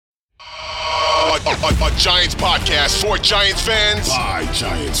A Giants podcast for Giants fans by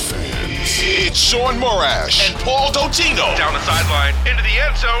Giants fans. It's Sean Morash and Paul Dottino. Down the sideline, into the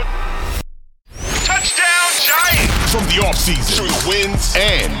end zone. Touchdown, Giants! From the offseason through the wins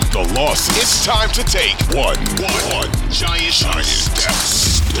and the losses, it's time to take one Giant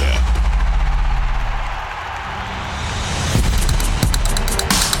step.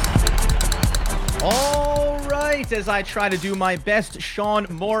 All right, as I try to do my best Sean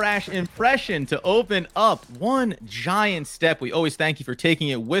Morash impression to open up one giant step, we always thank you for taking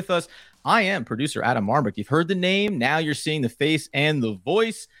it with us. I am producer Adam Marbuck. You've heard the name. Now you're seeing the face and the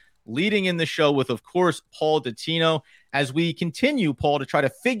voice. Leading in the show with, of course, Paul Dottino, as we continue, Paul, to try to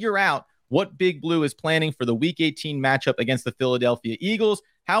figure out what Big Blue is planning for the Week 18 matchup against the Philadelphia Eagles.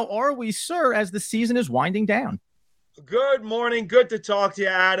 How are we, sir, as the season is winding down? Good morning. Good to talk to you,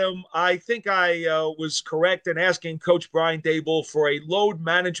 Adam. I think I was correct in asking Coach Brian Daboll for a load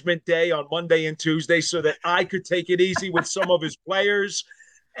management day on Monday and Tuesday so that I could take it easy with some of his players.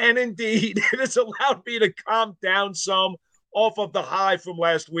 And indeed, it has allowed me to calm down some off of the high from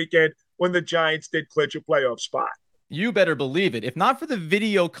last weekend when the Giants did clinch a playoff spot. You better believe it. If not for the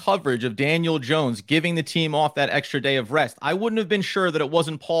video coverage of Daniel Jones giving the team off that extra day of rest, I wouldn't have been sure that it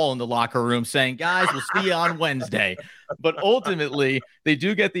wasn't Paul in the locker room saying, guys, we'll see you on Wednesday. But ultimately, they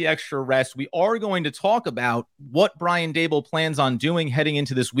do get the extra rest. We are going to talk about what Brian Daboll plans on doing heading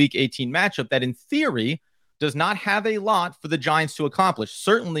into this Week 18 matchup that, in theory, does not have a lot for the Giants to accomplish.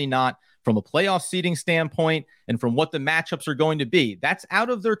 Certainly not from a playoff seeding standpoint and from what the matchups are going to be. That's out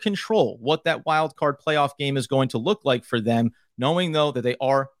of their control, what that wild card playoff game is going to look like for them, knowing, though, that they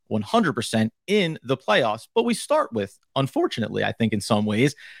are 100% in the playoffs. But we start with, unfortunately, I think in some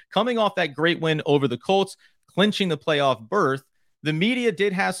ways, coming off that great win over the Colts, clinching the playoff berth. The media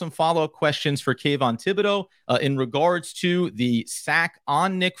did have some follow-up questions for Kayvon Thibodeau in regards to the sack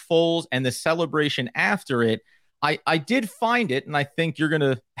on Nick Foles and the celebration after it. I did find it, and I think you're going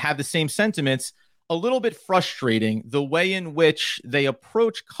to have the same sentiments, a little bit frustrating, the way in which they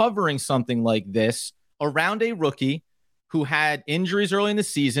approach covering something like this around a rookie who had injuries early in the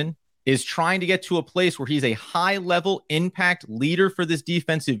season, is trying to get to a place where he's a high-level impact leader for this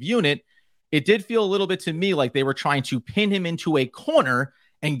defensive unit. It did feel a little bit to me like they were trying to pin him into a corner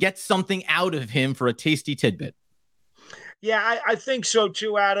and get something out of him for a tasty tidbit. Yeah, I think so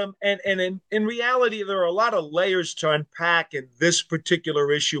too, Adam. And in reality, there are a lot of layers to unpack in this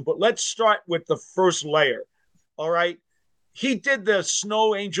particular issue. But let's start with the first layer. All right. He did the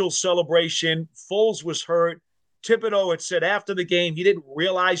snow angel celebration. Foles was hurt. Thibodeau had said after the game he didn't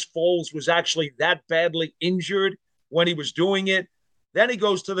realize Foles was actually that badly injured when he was doing it. Then he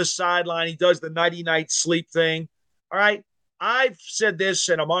goes to the sideline. He does the nighty-night sleep thing. All right. I've said this,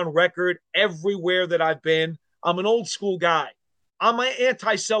 and I'm on record everywhere that I've been. I'm an old school guy. I'm an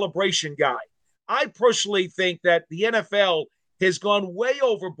anti-celebration guy. I personally think that the NFL has gone way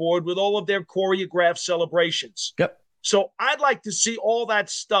overboard with all of their choreographed celebrations. Yep. So I'd like to see all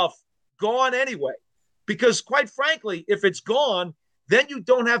that stuff gone anyway, because quite frankly, if it's gone, then you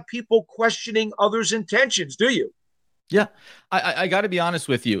don't have people questioning others' intentions, do you? Yeah, I got to be honest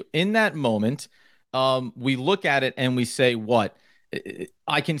with you. In that moment, we look at it and we say, what?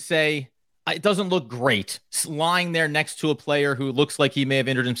 I can say, it doesn't look great lying there next to a player who looks like he may have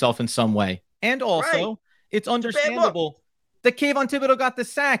injured himself in some way. And also, It's understandable that Kayvon Thibodeau got the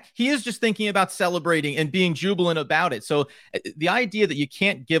sack. He is just thinking about celebrating and being jubilant about it. So the idea that you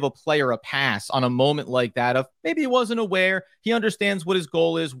can't give a player a pass on a moment like that of maybe he wasn't aware, he understands what his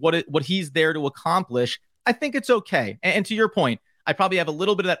goal is, what he's there to accomplish, I think it's okay. And to your point, I probably have a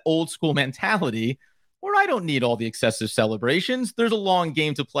little bit of that old school mentality where I don't need all the excessive celebrations. There's a long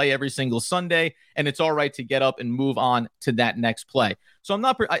game to play every single Sunday, and it's all right to get up and move on to that next play. So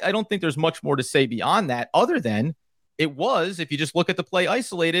I don't think there's much more to say beyond that, other than it was, if you just look at the play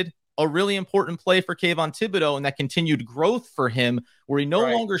isolated, a really important play for Kayvon Thibodeau and that continued growth for him where he no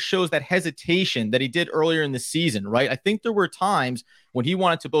longer shows that hesitation that he did earlier in the season, right? I think there were times when he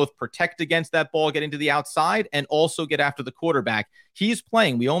wanted to both protect against that ball, get into the outside, and also get after the quarterback. He's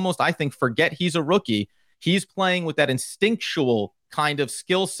playing. We almost, I think, forget he's a rookie. He's playing with that instinctual kind of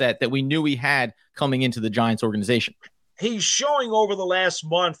skill set that we knew he had coming into the Giants organization. He's showing over the last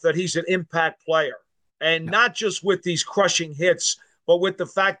month that he's an impact player, and not just with these crushing hits, but with the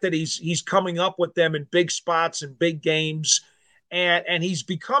fact that he's coming up with them in big spots and big games. And he's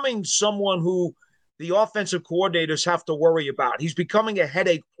becoming someone who the offensive coordinators have to worry about. He's becoming a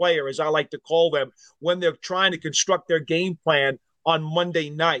headache player, as I like to call them, when they're trying to construct their game plan on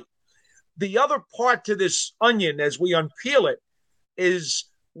Monday night. The other part to this onion, as we unpeel it, is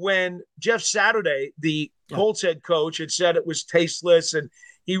when Jeff Saturday, the Colts head coach, had said it was tasteless and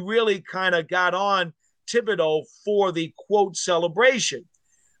he really kind of got on Thibodeau for the quote celebration.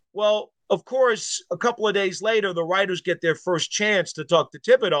 Well, of course, a couple of days later, the writers get their first chance to talk to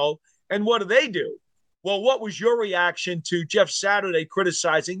Thibodeau. And what do? Well, what was your reaction to Jeff Saturday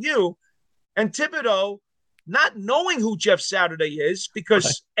criticizing you? And Thibodeau, not knowing who Jeff Saturday is,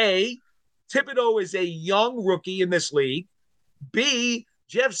 because A, Thibodeau is a young rookie in this league. B,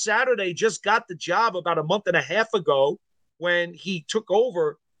 Jeff Saturday just got the job about a month and a half ago when he took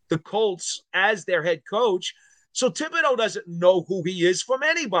over the Colts as their head coach. So Thibodeau doesn't know who he is from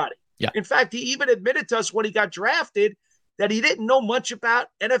anybody. Yeah. In fact, he even admitted to us when he got drafted that he didn't know much about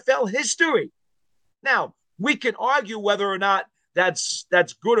NFL history. Now, we can argue whether or not that's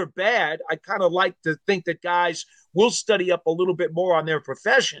good or bad. I kind of like to think that guys will study up a little bit more on their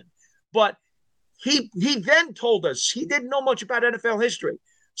profession. But he then told us he didn't know much about NFL history.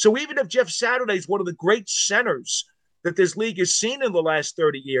 So even if Jeff Saturday is one of the great centers that this league has seen in the last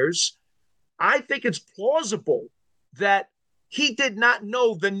 30 years, I think it's plausible that he did not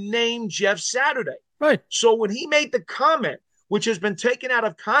know the name Jeff Saturday. Right. So when he made the comment, which has been taken out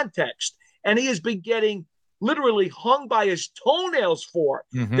of context, and he has been getting literally hung by his toenails for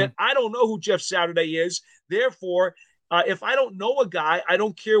that I don't know who Jeff Saturday is. Therefore, if I don't know a guy, I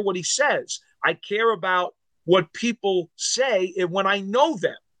don't care what he says. I care about what people say and when I know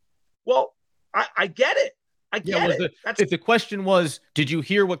them. Well, I get it. I get it. If the question was, did you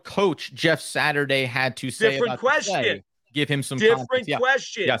hear what Coach Jeff Saturday had to say different about question. the play? Give him some different context.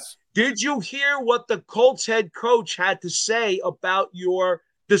 question. Yes. Did you hear what the Colts head coach had to say about your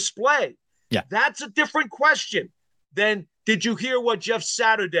display? Yeah. That's a different question than did you hear what Jeff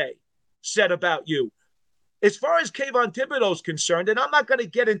Saturday said about you? As far as Kayvon Thibodeau is concerned, and I'm not going to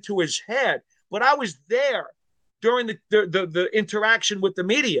get into his head, but I was there during the interaction with the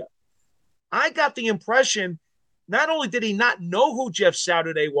media. I got the impression not only did he not know who Jeff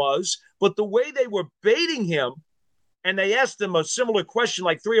Saturday was, but the way they were baiting him, and they asked him a similar question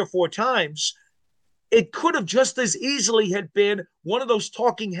like 3 or 4 times, it could have just as easily had been one of those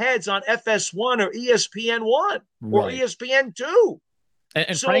talking heads on FS1 or ESPN1 or ESPN2.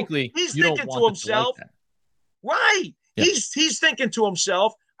 And so frankly, he's you thinking don't to want it himself, like that. right. Yeah. He's thinking to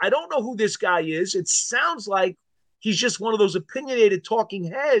himself, I don't know who this guy is. It sounds like he's just one of those opinionated talking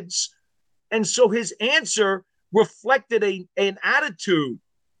heads. And so his answer reflected an attitude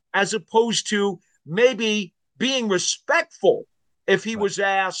as opposed to maybe being respectful. If he was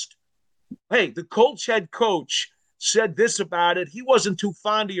asked, hey, the Colts head coach said this about it, he wasn't too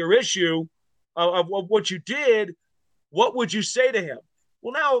fond of your issue of what you did, what would you say to him?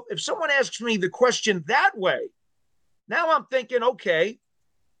 Well, now, if someone asks me the question that way, now I'm thinking, okay,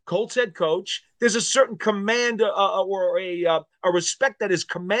 Colts head coach, there's a certain command or a respect that is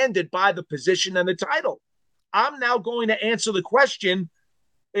commanded by the position and the title. I'm now going to answer the question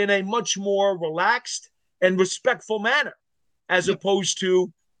in a much more relaxed and respectful manner, as opposed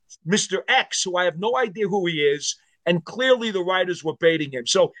to Mr. X, who I have no idea who he is, and clearly the writers were baiting him.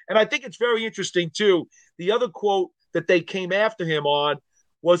 So, and I think it's very interesting, too. The other quote that they came after him on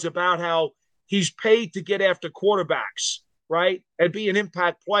was about how he's paid to get after quarterbacks, right, and be an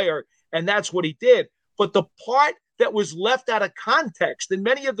impact player, and that's what he did. But the part that was left out of context in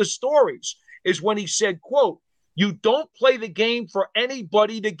many of the stories is when he said, quote, you don't play the game for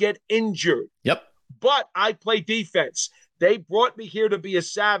anybody to get injured. Yep. But I play defense. They brought me here to be a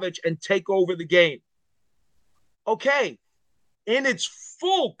savage and take over the game. Okay, in its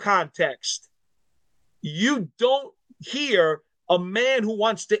full context, you don't hear a man who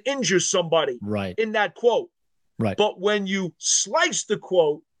wants to injure somebody in that quote. Right. But when you slice the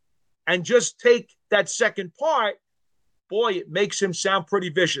quote and just take that second part, boy, it makes him sound pretty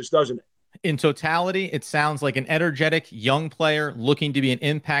vicious, doesn't it? In totality, it sounds like an energetic young player looking to be an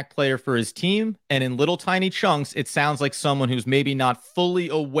impact player for his team. And in little tiny chunks, it sounds like someone who's maybe not fully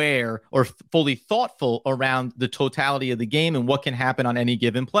aware or fully thoughtful around the totality of the game and what can happen on any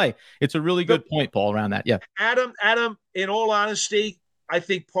given play. It's a really good point, Paul, around that. Yeah. Adam, in all honesty, I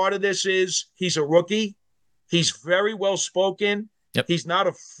think part of this is he's a rookie. He's very well spoken. Yep. He's not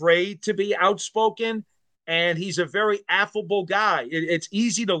afraid to be outspoken. And he's a very affable guy. It's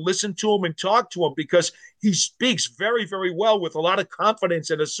easy to listen to him and talk to him because he speaks very, very well with a lot of confidence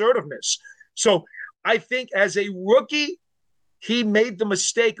and assertiveness. So I think as a rookie, he made the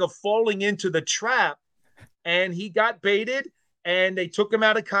mistake of falling into the trap, and he got baited, and they took him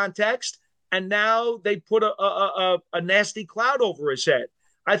out of context, and now they put a nasty cloud over his head.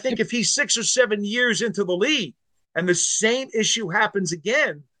 I think if he's 6 or 7 years into the league and the same issue happens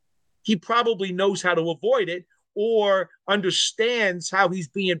again, he probably knows how to avoid it or understands how he's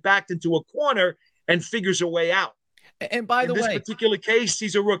being backed into a corner and figures a way out. And by the In this way, particular case,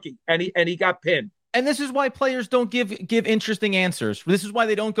 he's a rookie, and he got pinned. and this is why players don't give interesting answers. This is why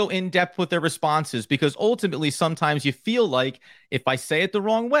they don't go in depth with their responses, because ultimately sometimes you feel like if I say it the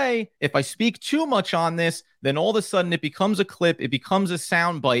wrong way, if I speak too much on this, then all of a sudden it becomes a clip, it becomes a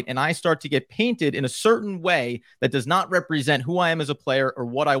soundbite, and I start to get painted in a certain way that does not represent who I am as a player or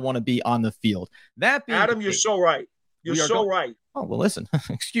what I want to be on the field. That being Adam, you're so right. You're so right. Oh, well, listen,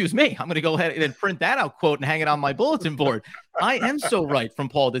 excuse me. I'm going to go ahead and print that out quote and hang it on my bulletin board. I am so right from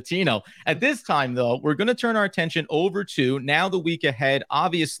Paul Dottino. At this time, though, we're going to turn our attention over to now the week ahead.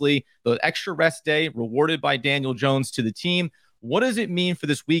 Obviously, the extra rest day rewarded by Daniel Jones to the team. What does it mean for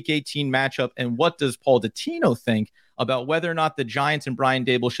this Week 18 matchup, and what does Paul Dottino think about whether or not the Giants and Brian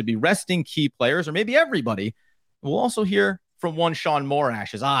Daboll should be resting key players, or maybe everybody? We'll also hear from one Sean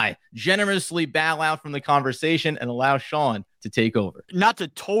Morash as I generously bow out from the conversation and allow Sean to take over. Not to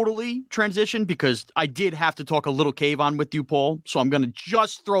totally transition, because I did have to talk a little Kayvon with you, Paul. So I'm going to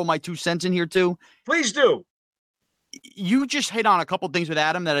just throw my 2 cents in here too. Please do. You just hit on a couple things with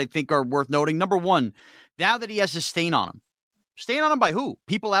Adam that I think are worth noting. Number one, now that he has a stain on him. Stain on him by who?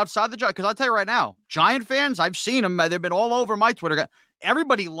 People outside the Giants. Because I'll tell you right now, Giant fans, I've seen them. They've been all over my Twitter.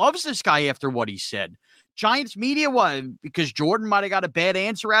 Everybody loves this guy after what he said. Giants media, what? Because Jordan might have got a bad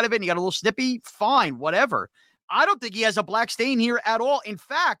answer out of it and he got a little snippy. Fine, whatever. I don't think he has a black stain here at all. In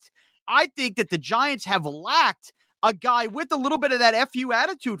fact, I think that the Giants have lacked a guy with a little bit of that FU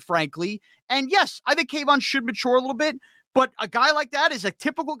attitude, frankly. And yes, I think Kayvon should mature a little bit, but a guy like that is a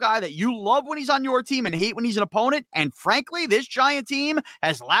typical guy that you love when he's on your team and hate when he's an opponent. And frankly, this Giant team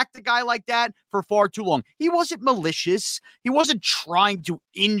has lacked a guy like that for far too long. He wasn't malicious. He wasn't trying to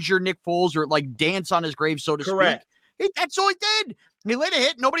injure Nick Foles or like dance on his grave, so to Correct. speak. That's all he did. He laid a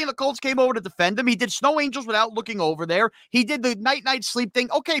hit. Nobody in the Colts came over to defend him. He did snow angels without looking over there. He did the night sleep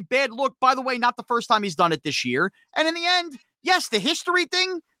thing. Okay, bad look. By the way, not the first time he's done it this year. And in the end, yes, the history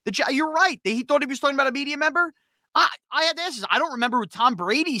thing, you're right. He thought he was talking about a media member. I had to ask this. I don't remember who Tom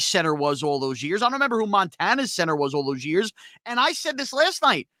Brady's center was all those years. I don't remember who Montana's center was all those years. And I said this last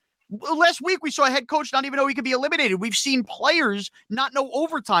night. Last week, we saw a head coach not even know he could be eliminated. We've seen players not know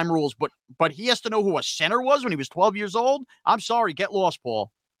overtime rules, but he has to know who a center was when he was 12 years old. I'm sorry. Get lost,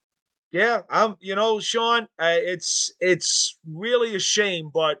 Paul. Yeah, Sean, it's really a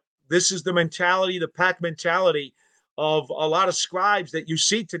shame, but this is the mentality, the pack mentality of a lot of scribes that you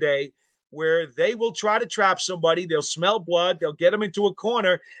see today, where they will try to trap somebody. They'll smell blood. They'll get them into a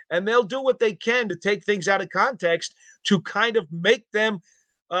corner, and they'll do what they can to take things out of context to kind of make them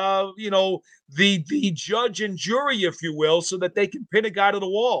the judge and jury, if you will, so that they can pin a guy to the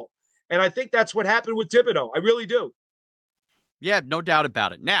wall. And I think that's what happened with Thibodeau. I really do. Yeah, no doubt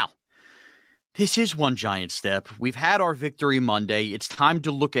about it. Now, this is one giant step. We've had our victory Monday. It's time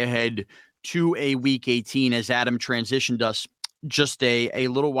to look ahead to a Week 18 as Adam transitioned us just a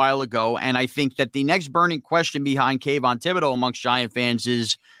little while ago. And I think that the next burning question behind Kayvon Thibodeau amongst Giant fans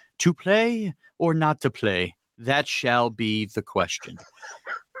is to play or not to play. That shall be the question.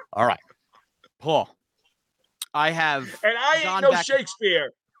 All right, Paul, I have. And I ain't no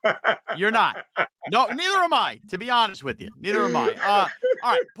Shakespeare. You're not. No, neither am I, to be honest with you. Neither am I. All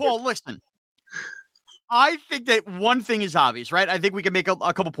right, Paul, listen. I think that one thing is obvious, right? I think we can make a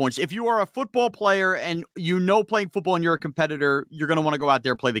couple points. If you are a football player and playing football and you're a competitor, you're going to want to go out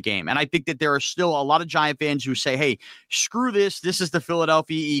there and play the game. And I think that there are still a lot of Giant fans who say, hey, screw this. This is the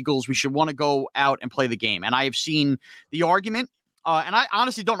Philadelphia Eagles. We should want to go out and play the game. And I have seen the argument, and I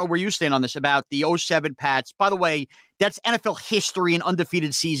honestly don't know where you stand on this, about the 07 Pats. By the way, that's NFL history and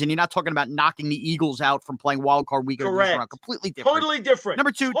undefeated season. You're not talking about knocking the Eagles out from playing wild card weekend. Correct. Completely different. Totally different.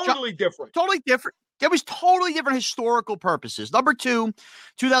 Number two, totally different. Totally different. It was totally different historical purposes. Number two,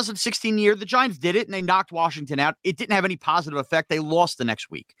 2016 year, the Giants did it and they knocked Washington out. It didn't have any positive effect. They lost the next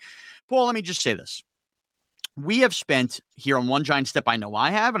week. Paul, let me just say this. We have spent here on One Giant Step, I know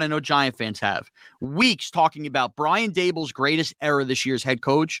I have, and I know Giant fans have, weeks talking about Brian Daboll's greatest error this year's head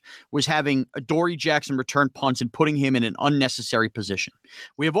coach was having Adoree Jackson return punts and putting him in an unnecessary position.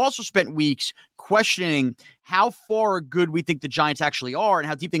 We have also spent weeks questioning how far good we think the Giants actually are and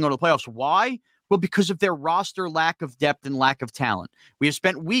how deep they go to the playoffs. Why? Well, because of their roster lack of depth and lack of talent. We have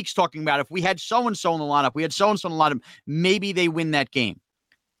spent weeks talking about if we had so-and-so in the lineup, maybe they win that game.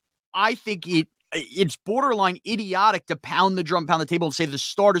 I think it's borderline idiotic to pound the table and say the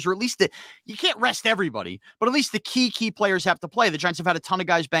starters, or at least you can't rest everybody, but at least the key players have to play. The Giants have had a ton of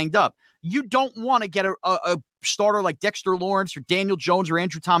guys banged up. You don't want to get a starter like Dexter Lawrence or Daniel Jones or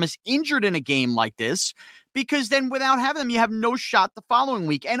Andrew Thomas injured in a game like this, because then without having them, you have no shot the following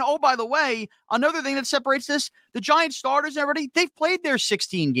week. And oh, by the way, another thing that separates this, the Giants starters and everybody, they've played their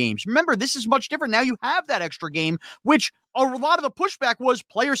 16 games. Remember, this is much different. Now you have that extra game, which a lot of the pushback was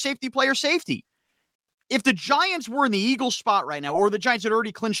player safety, player safety. If the Giants were in the Eagles spot right now, or the Giants had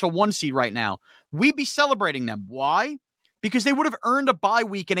already clinched a 1 seed right now, we'd be celebrating them. Why? Because they would have earned a bye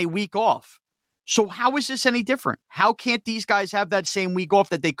week and a week off. So how is this any different? How can't these guys have that same week off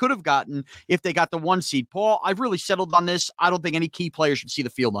that they could have gotten if they got the 1 seed? Paul, I've really settled on this. I don't think any key player should see the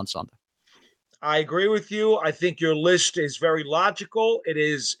field on Sunday. I agree with you. I think your list is very logical. It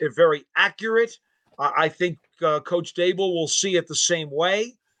is very accurate. I think Coach Dable will see it the same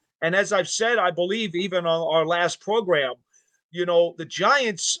way. And as I've said, I believe even on our last program, the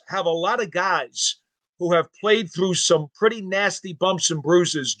Giants have a lot of guys who have played through some pretty nasty bumps and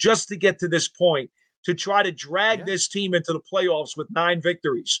bruises just to get to this point, to try to drag this team into the playoffs with 9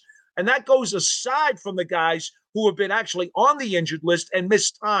 victories. And that goes aside from the guys who have been actually on the injured list and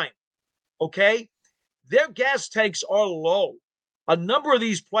missed time. Okay? Their gas tanks are low. A number of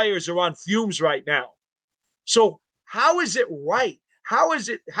these players are on fumes right now. So how is it right? How is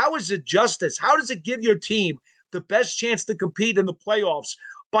it justice? How does it give your team the best chance to compete in the playoffs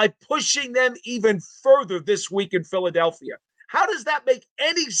by pushing them even further this week in Philadelphia? How does that make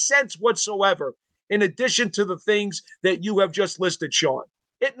any sense whatsoever, in addition to the things that you have just listed, Sean?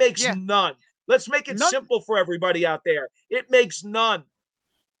 It makes none. Let's make it simple for everybody out there. It makes none.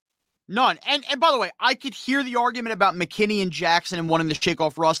 None. And by the way, I could hear the argument about McKinney and Jackson and wanting to shake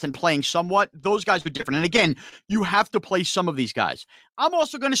off rust and playing somewhat. Those guys are different. And again, you have to play some of these guys. I'm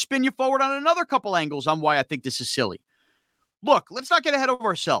also going to spin you forward on another couple angles on why I think this is silly. Look, let's not get ahead of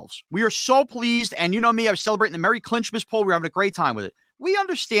ourselves. We are so pleased, and you know me, I was celebrating the Merry Clinchmas poll. We were having a great time with it. We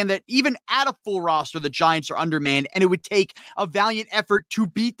understand that even at a full roster, the Giants are undermanned, and it would take a valiant effort to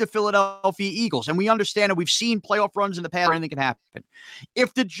beat the Philadelphia Eagles. And we understand that we've seen playoff runs in the past where anything can happen.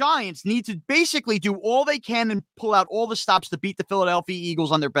 If the Giants need to basically do all they can and pull out all the stops to beat the Philadelphia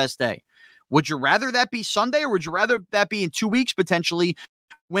Eagles on their best day, would you rather that be Sunday, or would you rather that be in 2 weeks potentially,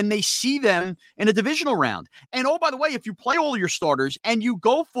 when they see them in a divisional round? And oh, by the way, if you play all your starters and you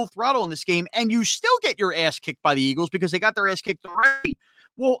go full throttle in this game and you still get your ass kicked by the Eagles because they got their ass kicked already,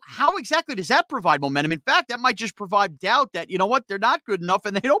 well, how exactly does that provide momentum? In fact, that might just provide doubt that, you know what, they're not good enough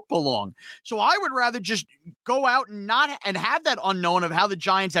and they don't belong. So I would rather just go out and have that unknown of how the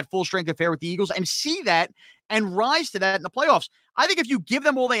Giants had full strength affair with the Eagles and see that and rise to that in the playoffs. I think if you give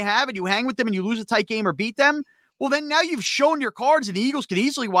them all they have and you hang with them and you lose a tight game or beat them, well, then now you've shown your cards, and the Eagles could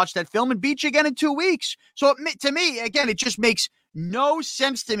easily watch that film and beat you again in 2 weeks. So to me, again, it just makes no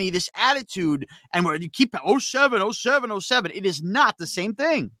sense to me, this attitude. And where you keep 07, 07, 07, it is not the same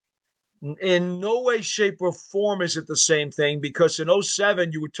thing. In no way, shape, or form is it the same thing, because in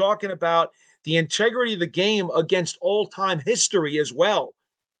 07, you were talking about the integrity of the game against all-time history as well.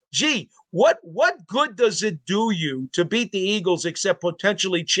 Gee, what good does it do you to beat the Eagles except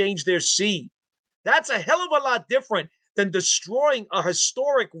potentially change their seed? That's a hell of a lot different than destroying a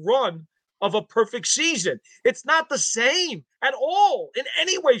historic run of a perfect season. It's not the same at all in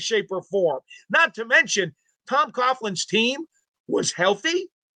any way, shape, or form. Not to mention, Tom Coughlin's team was healthy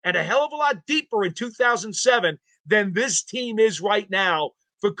and a hell of a lot deeper in 2007 than this team is right now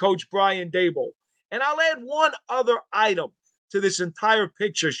for Coach Brian Dable. And I'll add one other item to this entire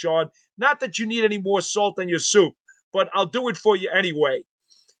picture, Sean. Not that you need any more salt in your soup, but I'll do it for you anyway.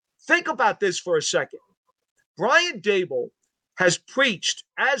 Think about this for a second. Brian Dable has preached,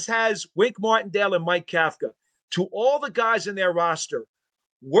 as has Wink Martindale and Mike Kafka, to all the guys in their roster.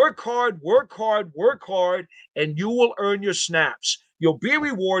 Work hard, work hard, work hard, and you will earn your snaps. You'll be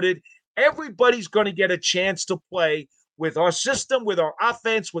rewarded. Everybody's going to get a chance to play with our system, with our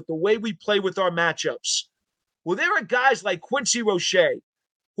offense, with the way we play with our matchups. Well, there are guys like Quincy Roche,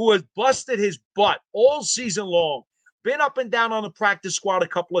 who has busted his butt all season long, been up and down on the practice squad a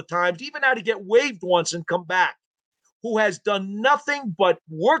couple of times, even had to get waived once and come back, who has done nothing but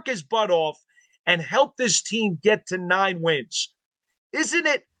work his butt off and help this team get to 9 wins. Isn't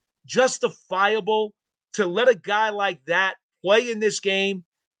it justifiable to let a guy like that play in this game,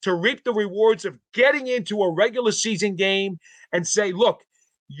 to reap the rewards of getting into a regular season game and say, look,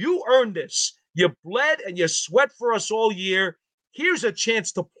 you earned this. You bled and you sweat for us all year. Here's a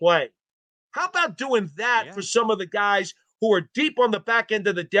chance to play. How about doing that for some of the guys who are deep on the back end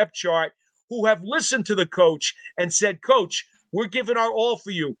of the depth chart, who have listened to the coach and said, Coach, we're giving our all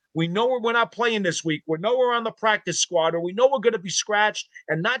for you. We know we're not playing this week. We know we're on the practice squad, or we know we're going to be scratched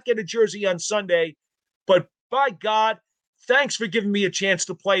and not get a jersey on Sunday. But by God, thanks for giving me a chance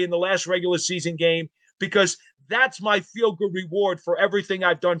to play in the last regular season game, because that's my feel-good reward for everything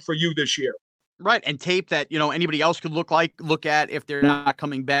I've done for you this year. Right. And tape that, anybody else could look at if they're not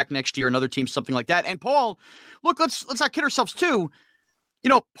coming back next year, another team, something like that. And Paul, look, let's not kid ourselves too.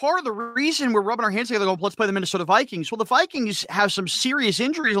 Part of the reason we're rubbing our hands together, let's play the Minnesota Vikings. Well, the Vikings have some serious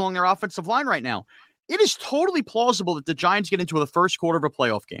injuries along their offensive line right now. It is totally plausible that the Giants get into the first quarter of a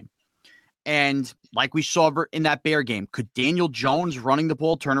playoff game. And like we saw in that Bear game, could Daniel Jones running the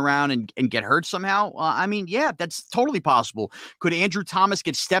ball turn around and get hurt somehow? Yeah, that's totally possible. Could Andrew Thomas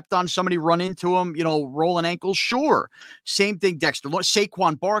get stepped on, somebody run into him, roll an ankle? Sure. Same thing, Dexter.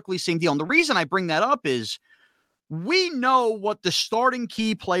 Saquon Barkley, same deal. And the reason I bring that up is we know what the starting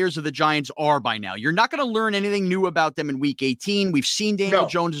key players of the Giants are by now. You're not going to learn anything new about them in Week 18. We've seen Daniel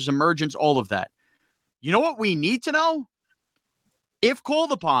Jones's emergence, all of that. You know what we need to know? If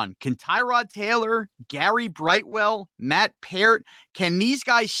called upon, can Tyrod Taylor, Gary Brightwell, Matt Peart, can these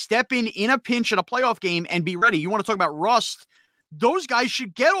guys step in a pinch in a playoff game and be ready? You want to talk about rust? Those guys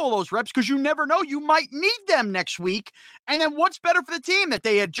should get all those reps, because you never know. You might need them next week. And then what's better for the team, that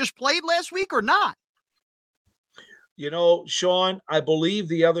they had just played last week or not? Sean, I believe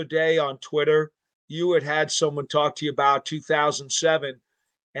the other day on Twitter, you had someone talk to you about 2007.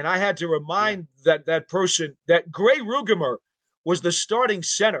 And I had to remind that person that Gray Rugemer was the starting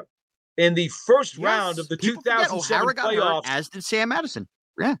center in the first round of the 2007 playoffs. As did Sam Madison.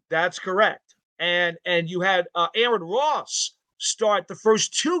 Yeah, that's correct. And you had Aaron Ross start the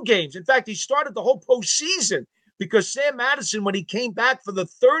first two games. In fact, he started the whole postseason, because Sam Madison, when he came back for the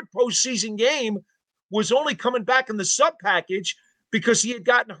third postseason game, was only coming back in the sub package because he had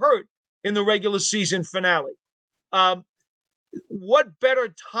gotten hurt in the regular season finale. What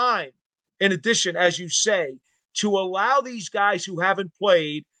better time, in addition, as you say, to allow these guys who haven't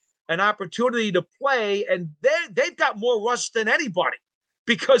played an opportunity to play, and they've got more rust than anybody,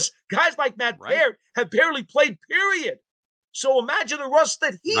 because guys like Matt Peart have barely played, period. So imagine the rust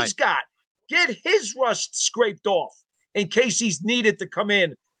that he's got. Get his rust scraped off in case he's needed to come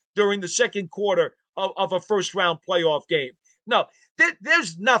in during the second quarter of a first-round playoff game. No,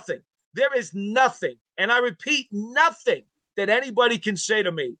 there's nothing. There is nothing, and I repeat, nothing that anybody can say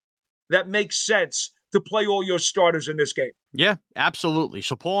to me that makes sense to play all your starters in this game. Yeah, absolutely.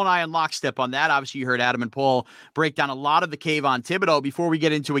 So Paul and I in lockstep on that. Obviously, you heard Adam and Paul break down a lot of the Kayvon Thibodeau. Before we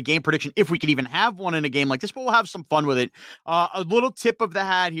get into a game prediction, if we could even have one in a game like this, but we'll have some fun with it. A little tip of the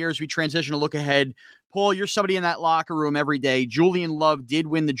hat here as we transition to look ahead. Paul, you're somebody in that locker room every day. Julian Love did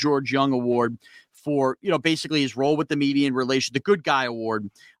win the George Young Award for, basically his role with the media in relation, the Good Guy Award.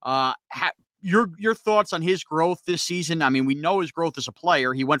 Your thoughts on his growth this season? I mean, we know his growth as a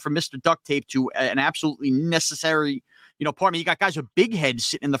player. He went from Mr. Duct Tape to an absolutely necessary, part. I mean, you got guys with big heads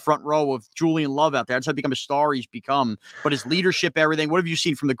sitting in the front row of Julian Love out there. That's how he become a star he's become. But his leadership, everything. What have you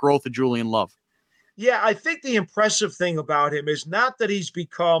seen from the growth of Julian Love? Yeah, I think the impressive thing about him is not that he's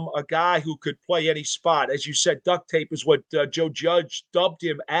become a guy who could play any spot. As you said, duct tape is what Joe Judge dubbed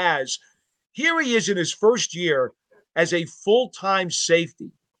him as. Here he is in his first year as a full-time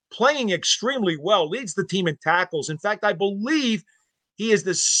safety, playing extremely well, leads the team in tackles. In fact, I believe he is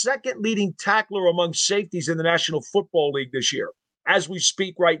the second leading tackler among safeties in the National Football League this year, as we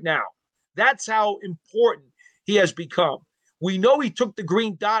speak right now. That's how important he has become. We know he took the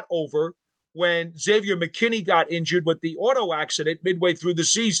green dot over when Xavier McKinney got injured with the auto accident midway through the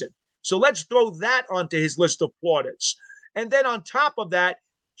season. So let's throw that onto his list of plaudits. And then on top of that,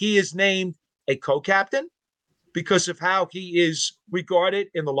 he is named a co-captain because of how he is regarded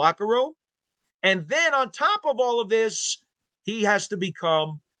in the locker room. And then on top of all of this, he has to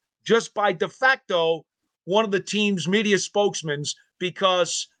become, just by de facto, one of the team's media spokesmen,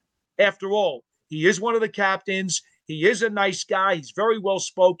 because after all, he is one of the captains. He is a nice guy. He's very well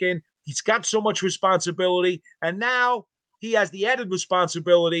spoken. He's got so much responsibility. And now he has the added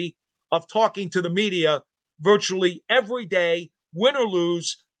responsibility of talking to the media virtually every day, win or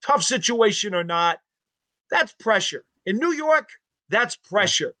lose, tough situation or not. That's pressure. In New York, that's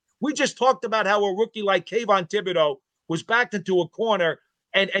pressure. We just talked about how a rookie like Kayvon Thibodeau was backed into a corner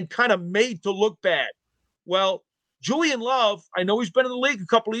and kind of made to look bad. Well, Julian Love, I know he's been in the league a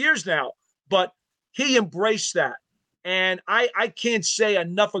couple of years now, but he embraced that. And I can't say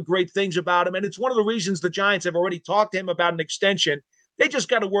enough of great things about him. And it's one of the reasons the Giants have already talked to him about an extension. They just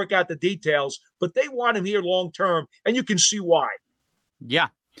got to work out the details, but they want him here long term, and you can see why. Yeah.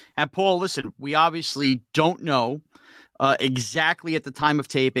 And Paul, listen, we obviously don't know exactly at the time of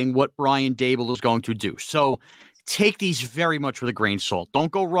taping what Brian Daboll is going to do. So take these very much with a grain of salt.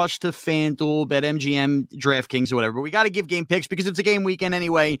 Don't go rush to FanDuel, BetMGM, DraftKings, or whatever. But we got to give game picks because it's a game weekend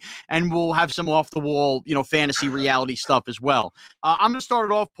anyway, and we'll have some off-the-wall, fantasy reality stuff as well. I'm going to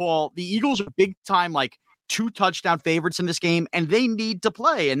start it off, Paul. The Eagles are big-time, 2-touchdown favorites in this game, and they need to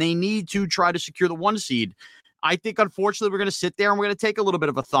play, and they need to try to secure the 1 seed. I think, unfortunately, we're going to sit there and we're going to take a little bit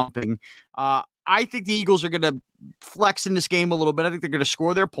of a thumping. I think the Eagles are going to flex in this game a little bit. I think they're going to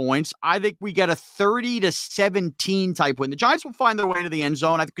score their points. I think we get a 30-17 type win. The Giants will find their way into the end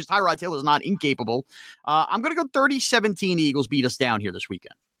zone. I think because Tyrod Taylor is not incapable. I'm going to go 30-17 Eagles beat us down here this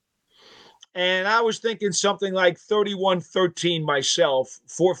weekend. And I was thinking something like 31-13 myself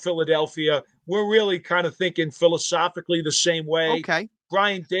for Philadelphia. We're really kind of thinking philosophically the same way. Okay.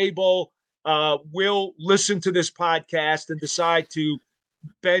 Brian Daboll will listen to this podcast and decide to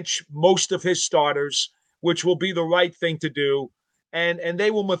bench most of his starters, which will be the right thing to do. And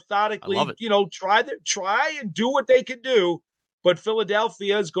they will methodically, try and do what they can do. But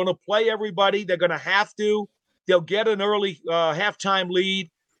Philadelphia is going to play everybody. They're going to have to. They'll get an early halftime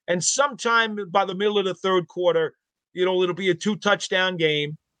lead. And sometime by the middle of the third quarter, it'll be a 2-touchdown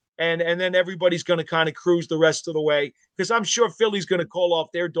game. And then everybody's going to kind of cruise the rest of the way, because I'm sure Philly's going to call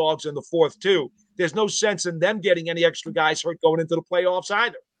off their dogs in the fourth too. There's no sense in them getting any extra guys hurt going into the playoffs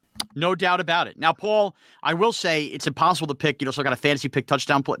either. No doubt about it. Now, Paul, I will say it's impossible to pick, so I got a fantasy pick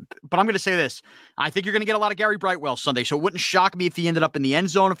touchdown play, but I'm going to say this. I think you're going to get a lot of Gary Brightwell Sunday, so it wouldn't shock me if he ended up in the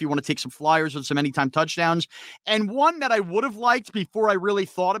end zone, if you want to take some flyers with some anytime touchdowns. And one that I would have liked before I really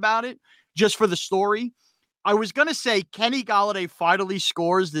thought about it, just for the story, I was going to say Kenny Golladay finally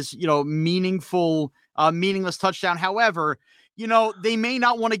scores this, meaningful, meaningless touchdown. However, they may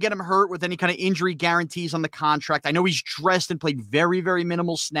not want to get him hurt with any kind of injury guarantees on the contract. I know he's dressed and played very, very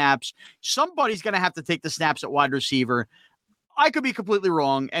minimal snaps. Somebody's going to have to take the snaps at wide receiver. I could be completely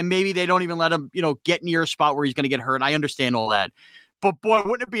wrong, and maybe they don't even let him, get near a spot where he's going to get hurt. I understand all that. But, boy,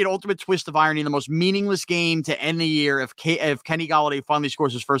 wouldn't it be an ultimate twist of irony, the most meaningless game to end the year if Kenny Golladay finally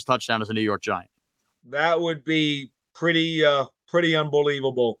scores his first touchdown as a New York Giant? That would be pretty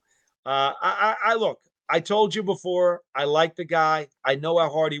unbelievable. I told you before, I like the guy. I know how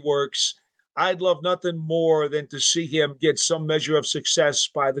hard he works. I'd love nothing more than to see him get some measure of success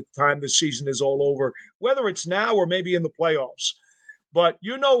by the time the season is all over, whether it's now or maybe in the playoffs. But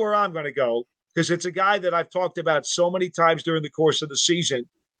you know where I'm going to go, because it's a guy that I've talked about so many times during the course of the season.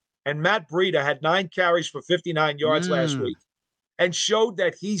 And Matt Breida had 9 carries for 59 yards last week and showed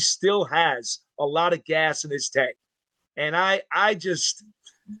that he still has a lot of gas in his tank. And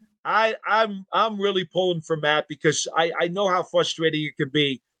I'm really pulling for Matt, because I know how frustrating it can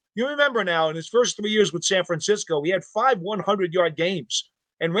be. You remember now, in his first 3 years with San Francisco, he had 5 100-yard games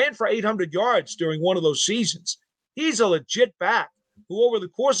and ran for 800 yards during one of those seasons. He's a legit back who, over the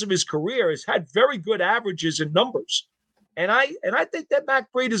course of his career, has had very good averages and numbers. And I think that Matt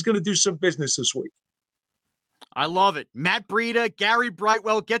Breida is going to do some business this week. I love it. Matt Breida, Gary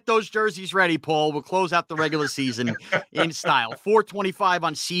Brightwell, get those jerseys ready, Paul. We'll close out the regular season in style. 4:25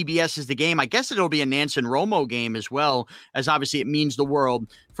 on CBS is the game. I guess it'll be a Nance and Romo game as well, as obviously it means the world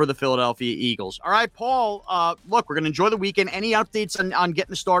for the Philadelphia Eagles. All right, Paul, look, we're going to enjoy the weekend. Any updates on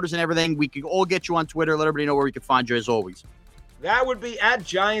getting the starters and everything? We can all get you on Twitter. Let everybody know where we can find you as always. That would be at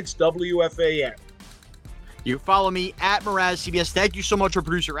Giants WFAN. You can follow me at Mraz CBS. Thank you so much for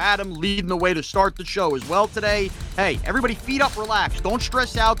producer Adam leading the way to start the show as well today. Hey, everybody feet up, relax. Don't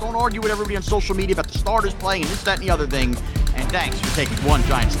stress out. Don't argue with everybody on social media about the starters playing and this, that, and the other thing. And thanks for taking one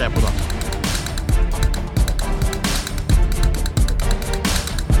giant step with us.